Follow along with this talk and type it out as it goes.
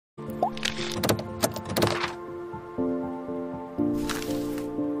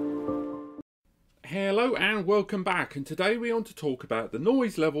Hello and welcome back, and today we want to talk about the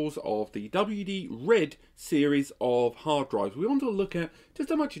noise levels of the WD-Red series of hard drives. We want to look at just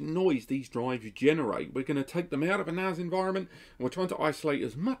how much noise these drives generate. We're going to take them out of a NAS environment and we're trying to isolate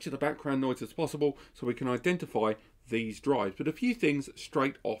as much of the background noise as possible so we can identify these drives. But a few things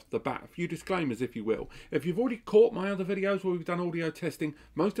straight off the bat, a few disclaimers if you will. If you've already caught my other videos where we've done audio testing,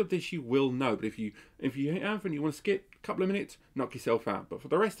 most of this you will know, but if you have and you want to skip a couple of minutes, knock yourself out. But for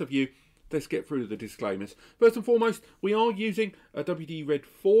the rest of you, let's get through the disclaimers. First and foremost, we are using a WD-Red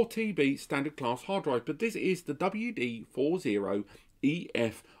 4TB standard class hard drive, but this is the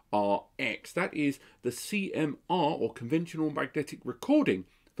WD-40EFRX. That is the CMR, or conventional magnetic recording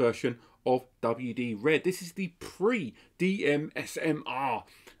version of WD-Red. This is the pre-DMSMR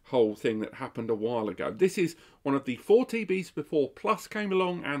whole thing that happened a while ago. This is one of the 4TBs before Plus came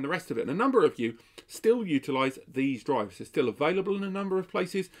along and the rest of it. And a number of you still utilize these drives. They're still available in a number of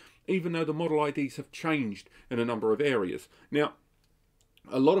places, even though the model IDs have changed in a number of areas. Now,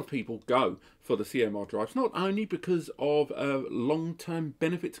 a lot of people go for the CMR drives, not only because of long-term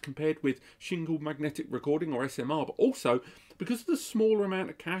benefits compared with shingle magnetic recording or SMR, but also because of the smaller amount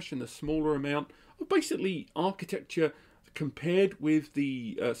of cache and the smaller amount of basically architecture compared with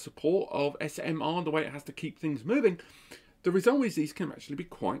the support of SMR and the way it has to keep things moving. The result is these can actually be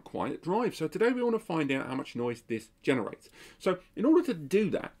quite quiet drives. So today we want to find out how much noise this generates. So in order to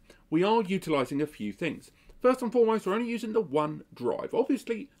do that, we are utilizing a few things. First and foremost, we're only using the one drive.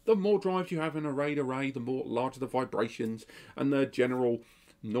 Obviously, the more drives you have in a RAID array, the more larger the vibrations and the general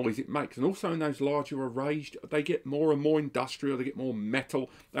noise it makes. And also in those larger arrays, they get more and more industrial, they get more metal,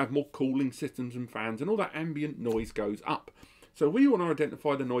 they have more cooling systems and fans, and all that ambient noise goes up. So we want to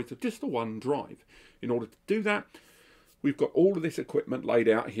identify the noise of just the one drive. In order to do that, we've got all of this equipment laid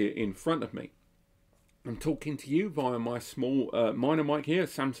out here in front of me. I'm talking to you via my small minor mic here,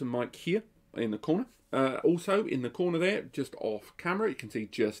 Samsung mic here in the corner. Also in the corner there, just off camera, you can see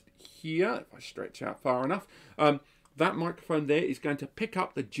just here, if I stretch out far enough, that microphone there is going to pick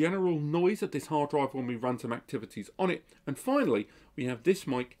up the general noise of this hard drive when we run some activities on it. And finally, we have this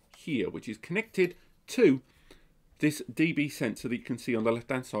mic here, which is connected to this dB sensor that you can see on the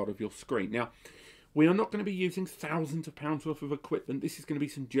left-hand side of your screen. Now, we are not going to be using thousands of pounds worth of equipment. This is going to be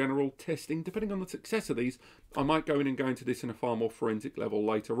some general testing. Depending on the success of these, I might go in and go into this in a far more forensic level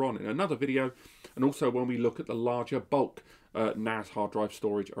later on in another video, and also when we look at the larger bulk NAS hard drive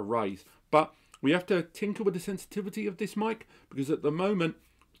storage arrays. But we have to tinker with the sensitivity of this mic, because at the moment,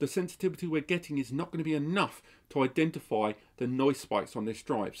 the sensitivity we're getting is not going to be enough to identify the noise spikes on this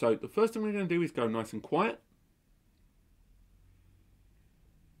drive. So the first thing we're going to do is go nice and quiet.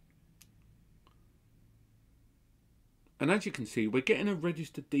 And as you can see, we're getting a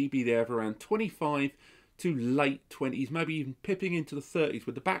registered dB there of around 25 to late 20s, maybe even pipping into the 30s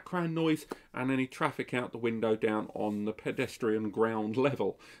with the background noise and any traffic out the window down on the pedestrian ground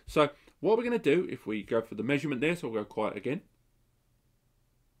level. So what we're going to do, if we go for the measurement there, so we'll go quiet again.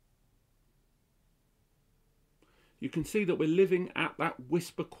 You can see that we're living at that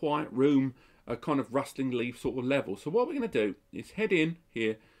whisper quiet room, kind of rustling leaf sort of level. So what we're going to do is head in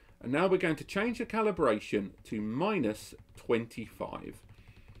here, and now we're going to change the calibration to -25.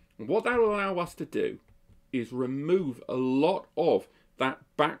 And what that will allow us to do is remove a lot of that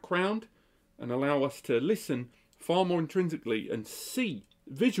background and allow us to listen far more intrinsically and see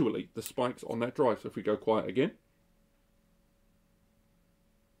visually the spikes on that drive. So if we go quiet again,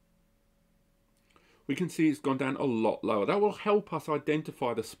 we can see it's gone down a lot lower. That will help us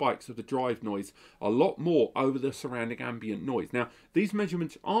identify the spikes of the drive noise a lot more over the surrounding ambient noise. Now, these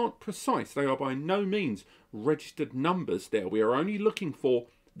measurements aren't precise. They are by no means registered numbers there. We are only looking for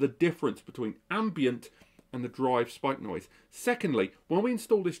the difference between ambient and the drive spike noise. Secondly, when we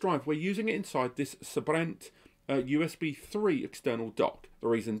install this drive, we're using it inside this Brand USB 3 external dock. The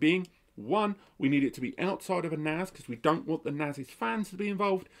reason being, one, we need it to be outside of a NAS because we don't want the NAS's fans to be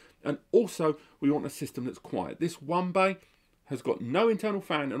involved, and also we want a system that's quiet. This one bay has got no internal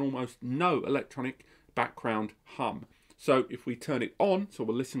fan and almost no electronic background hum. So if we turn it on, so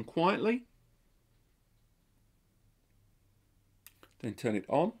we'll listen quietly, then turn it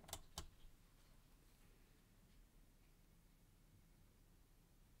on,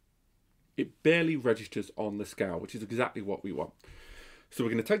 it barely registers on the scale, which is exactly what we want. So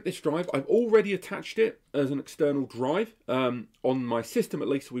we're going to take this drive. I've already attached it as an external drive on my system at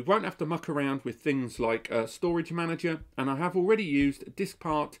least, so we won't have to muck around with things like Storage Manager, and I have already used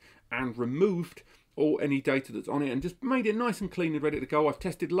DiskPart and removed any data that's on it and just made it nice and clean and ready to go. I've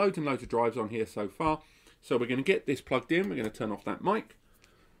tested loads and loads of drives on here so far. So we're going to get this plugged in. We're going to turn off that mic.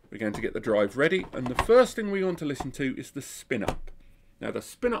 We're going to get the drive ready, and the first thing we want to listen to is the Spinup. Now, the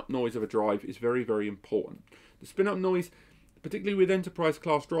spin-up noise of a drive is very, very important. The spin-up noise, particularly with enterprise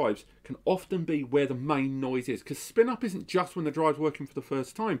class drives, can often be where the main noise is, because spin-up isn't just when the drive's working for the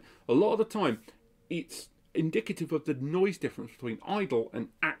first time. A lot of the time, it's indicative of the noise difference between idle and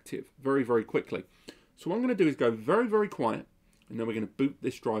active very, very quickly. So what I'm going to do is go very, very quiet, and then we're going to boot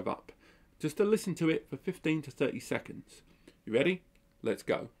this drive up, just to listen to it for 15 to 30 seconds. You ready? Let's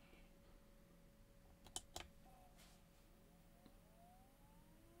go.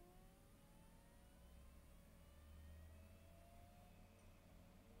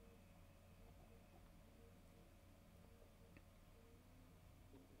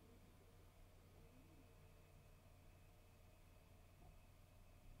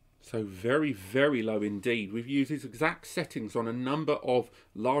 So very, very low indeed. We've used these exact settings on a number of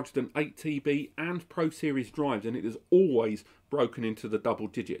larger than 8 TB and Pro Series drives, and it is always broken into the double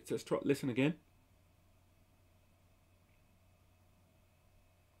digits. Let's try listen again.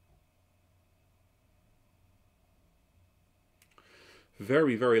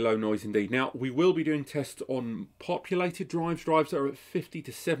 Very, very low noise indeed. Now, we will be doing tests on populated drives that are at 50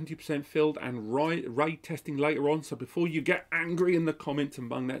 to 70% filled, and RAID testing later on. So before you get angry in the comments and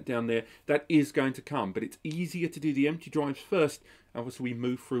bung that down there, that is going to come. But it's easier to do the empty drives first as we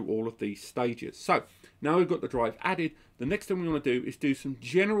move through all of these stages. So now we've got the drive added. The next thing we want to do is do some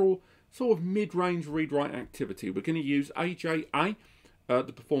general sort of mid-range read-write activity. We're going to use AJA,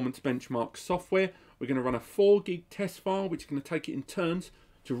 the performance benchmark software. We're going to run a 4 gig test file, which is going to take it in turns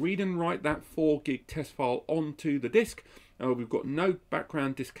to read and write that 4 gig test file onto the disk. We've got no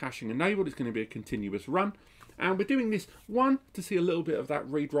background disk caching enabled. It's going to be a continuous run. And we're doing this, one, to see a little bit of that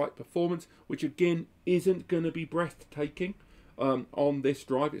read-write performance, which again isn't going to be breathtaking on this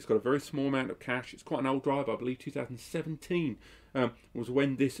drive. It's got a very small amount of cache. It's quite an old drive, I believe 2017 was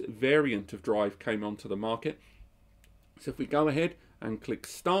when this variant of drive came onto the market. So if we go ahead and click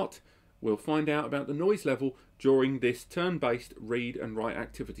Start, we'll find out about the noise level during this turn-based read and write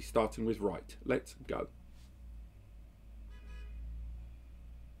activity, starting with write. Let's go.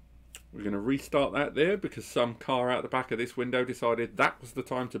 We're going to restart that there because some car out the back of this window decided that was the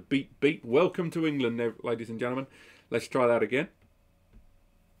time to beep beep. Welcome to England, ladies and gentlemen. Let's try that again.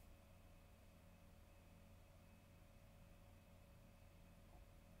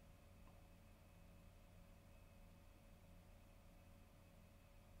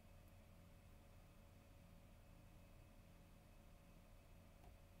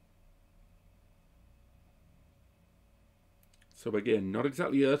 So again, not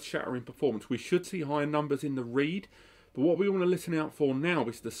exactly earth-shattering performance. We should see higher numbers in the read, but what we want to listen out for now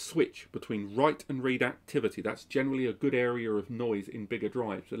is the switch between write and read activity. That's generally a good area of noise in bigger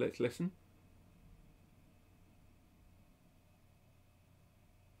drives. So let's listen.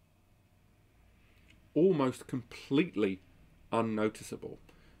 Almost completely unnoticeable.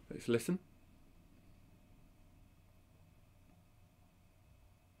 Let's listen.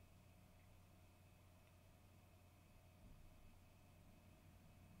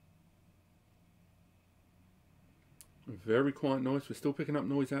 Very quiet noise. We're still picking up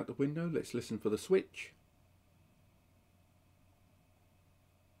noise out the window. Let's listen for the switch.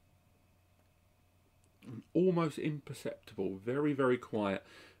 And almost imperceptible. Very, very quiet.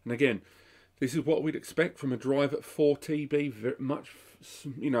 And again, this is what we'd expect from a drive at 4 TB. Very much,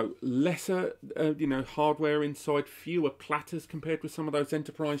 lesser, hardware inside, fewer platters compared with some of those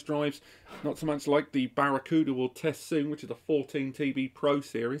enterprise drives. Not so much like the Barracuda we'll test soon, which is a 14 TB Pro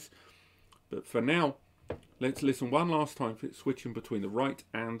series. But for now, let's listen one last time for it switching between the write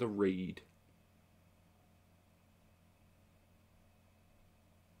and the read.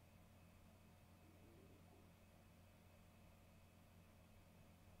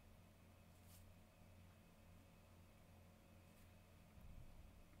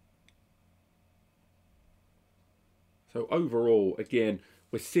 So overall, again,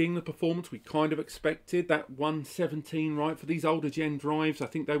 we're seeing the performance we kind of expected. That 117, right, for these older gen drives, I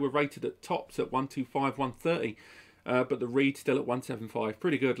think they were rated at tops at 125, 130, but the read still at 175.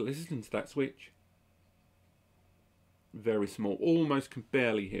 Pretty good. Listen to that switch. Very small, almost can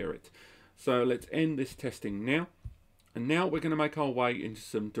barely hear it. So let's end this testing now. And now we're going to make our way into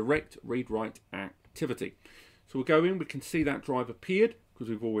some direct read-write activity. So we'll go in, we can see that drive appeared because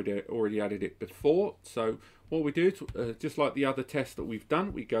we've already added it before. So what we do, just like the other test that we've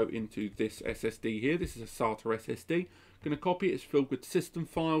done, we go into this SSD here. This is a SATA SSD. Going to copy it. It's filled with system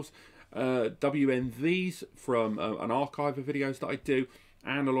files, WMVs from an archive of videos that I do,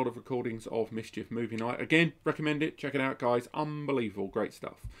 and a lot of recordings of Mischief Movie Night. Again, recommend it. Check it out, guys. Unbelievable. Great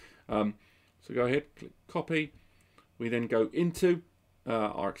stuff. So go ahead, click copy. We then go into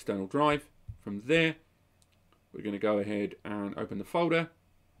our external drive. From there, we're going to go ahead and open the folder,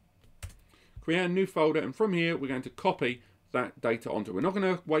 create a new folder, and from here we're going to copy that data onto. We're not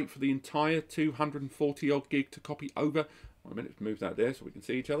going to wait for the entire 240 odd gig to copy over. One minute to move that there so we can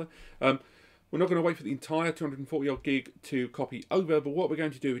see each other. We're not going to wait for the entire 240 odd gig to copy over, but what we're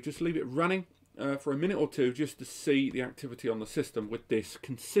going to do is just leave it running for a minute or two just to see the activity on the system with this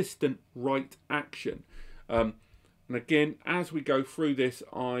consistent write action. And again, as we go through this,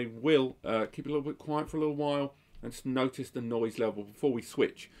 I will keep it a little bit quiet for a little while and just notice the noise level before we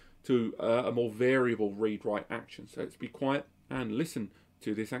switch to a more variable read-write action. So let's be quiet and listen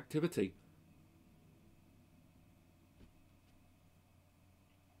to this activity.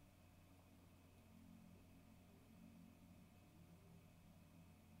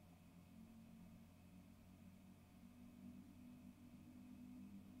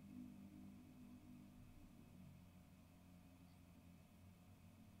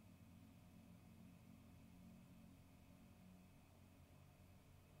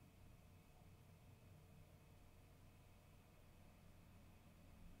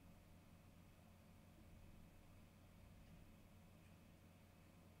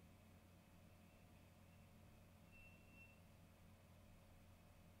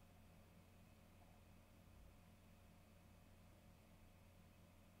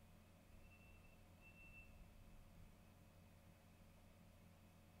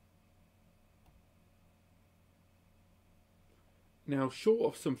 Now,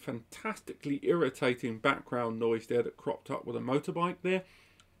 short of some fantastically irritating background noise there that cropped up with a motorbike there,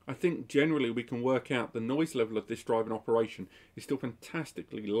 I think generally we can work out the noise level of this drive in operation is still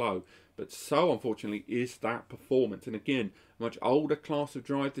fantastically low, but so unfortunately is that performance. And again, a much older class of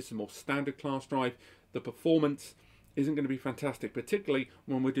drive, this is a more standard class drive, the performance isn't going to be fantastic, particularly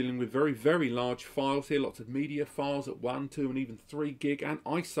when we're dealing with very, very large files here, lots of media files at 1, 2 and even 3 gig, and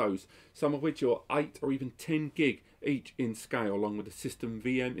ISOs, some of which are 8 or even 10 gig each in scale, along with a system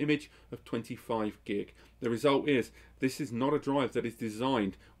VM image of 25 gig. The result is this is not a drive that is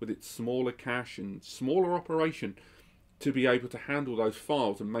designed with its smaller cache and smaller operation to be able to handle those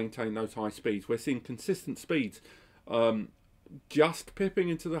files and maintain those high speeds. We're seeing consistent speeds just pipping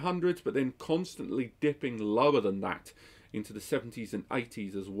into the hundreds, but then constantly dipping lower than that into the 70s and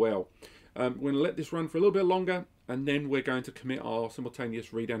 80s as well. We're going to let this run for a little bit longer, and then we're going to commit our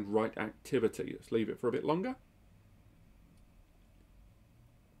simultaneous read and write activity. Let's leave it for a bit longer.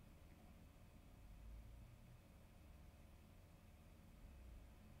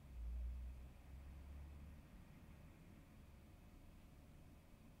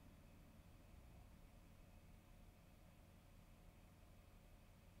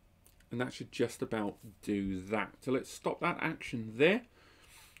 And that should just about do that. So let's stop that action there.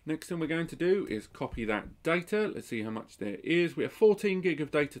 Next thing we're going to do is copy that data. Let's see how much there is. We have 14 gig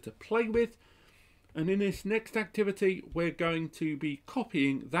of data to play with. And in this next activity, we're going to be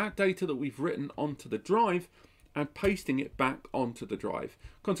copying that data that we've written onto the drive and pasting it back onto the drive.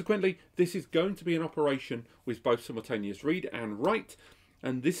 Consequently, this is going to be an operation with both simultaneous read and write.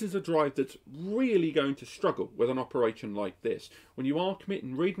 And this is a drive that's really going to struggle with an operation like this. When you are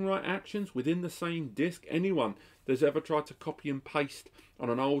committing read and write actions within the same disk, anyone that's ever tried to copy and paste on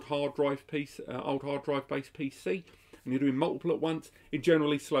an old hard drive based PC, and you're doing multiple at once, it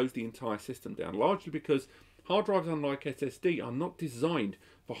generally slows the entire system down, largely because hard drives, unlike SSD, are not designed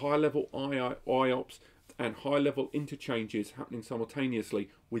for high-level IOPS and high-level interchanges happening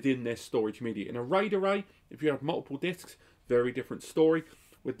simultaneously within their storage media. In a RAID array, if you have multiple disks, very different story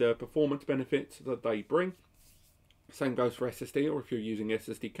with the performance benefits that they bring. Same goes for SSD, or if you're using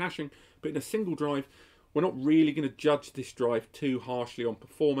SSD caching. But in a single drive, we're not really going to judge this drive too harshly on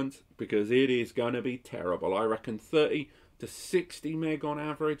performance because it is going to be terrible. I reckon 30 to 60 meg on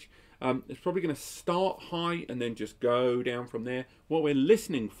average. It's probably going to start high and then just go down from there. What we're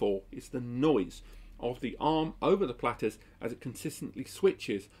listening for is the noise of the ARM over the platters as it consistently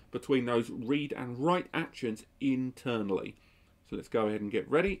switches between those read and write actions internally. So let's go ahead and get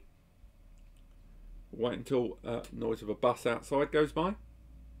ready. Wait until noise of a bus outside goes by.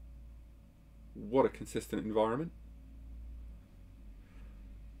 What a consistent environment.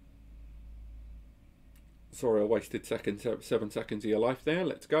 Sorry, I wasted 7 seconds of your life there.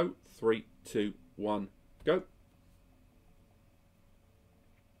 Let's go. 3, 2, 1, go.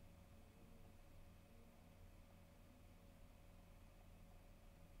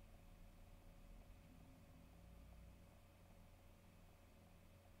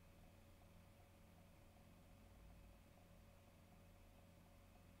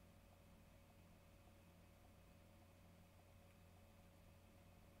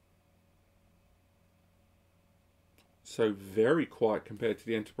 So very quiet compared to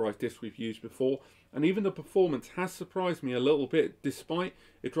the enterprise disk we've used before, and even the performance has surprised me a little bit. Despite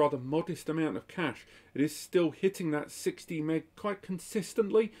its rather modest amount of cache, it is still hitting that 60 meg quite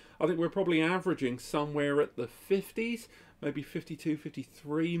consistently. I think we're probably averaging somewhere at the 50s, maybe 52,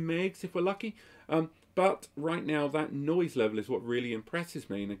 53 megs if we're lucky. But right now that noise level is what really impresses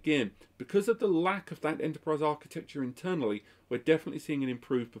me, and again, because of the lack of that enterprise architecture internally, we're definitely seeing an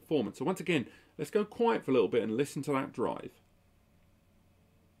improved performance. So once again, let's go quiet for a little bit and listen to that drive.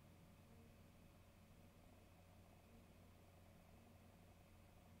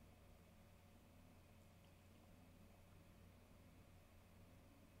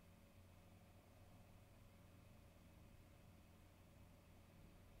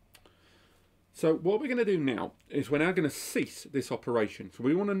 So what we're going to do now is we're now going to cease this operation. So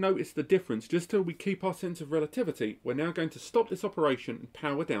we want to notice the difference just till we keep our sense of relativity. We're now going to stop this operation and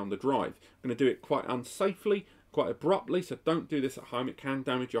power down the drive. I'm going to do it quite unsafely, quite abruptly, so don't do this at home. It can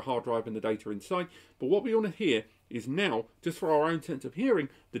damage your hard drive and the data inside. But what we want to hear is now, just for our own sense of hearing,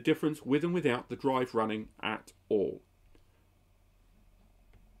 the difference with and without the drive running at all.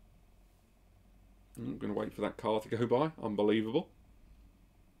 I'm going to wait for that car to go by. Unbelievable.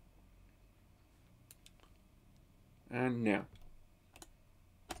 And now.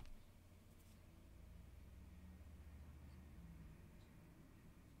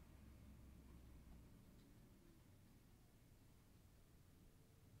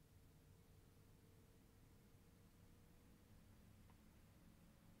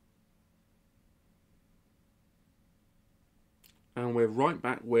 And we're right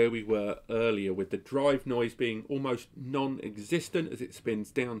back where we were earlier, with the drive noise being almost non-existent as it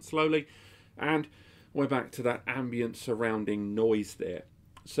spins down slowly, and we're back to that ambient surrounding noise there.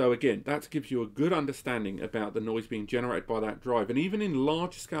 So again, that gives you a good understanding about the noise being generated by that drive. And even in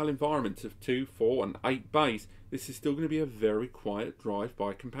large scale environments of 2, 4 and 8 bays, this is still going to be a very quiet drive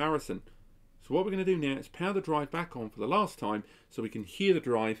by comparison. So what we're going to do now is power the drive back on for the last time so we can hear the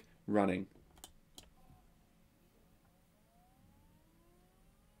drive running.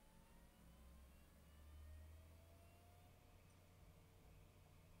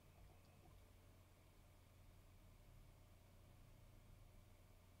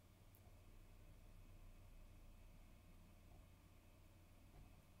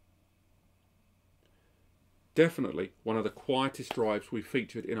 Definitely one of the quietest drives we've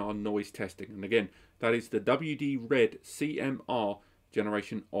featured in our noise testing. And again, that is the WD Red CMR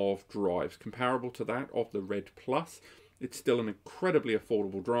generation of drives, comparable to that of the Red Plus. It's still an incredibly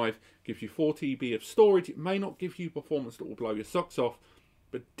affordable drive, gives you 4 TB of storage. It may not give you performance that will blow your socks off,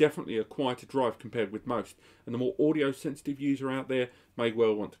 but definitely a quieter drive compared with most. And the more audio sensitive user out there may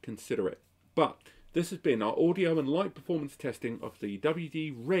well want to consider it. But this has been our audio and light performance testing of the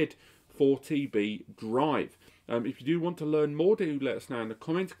WD Red 4TB drive. If you do want to learn more, do let us know in the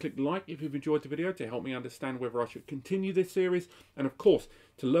comments. Click like if you've enjoyed the video to help me understand whether I should continue this series. And of course,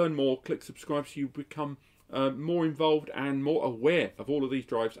 to learn more, click subscribe so you become more involved and more aware of all of these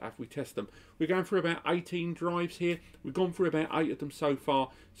drives as we test them. We're going through about 18 drives here. We've gone through about 8 of them so far.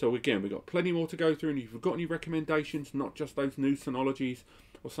 So again, we've got plenty more to go through. And if you've got any recommendations, not just those new Synologies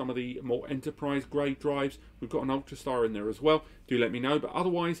or some of the more enterprise grade drives, we've got an Ultrastar in there as well. Do let me know. But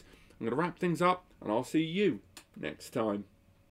otherwise, I'm going to wrap things up and I'll see you next time.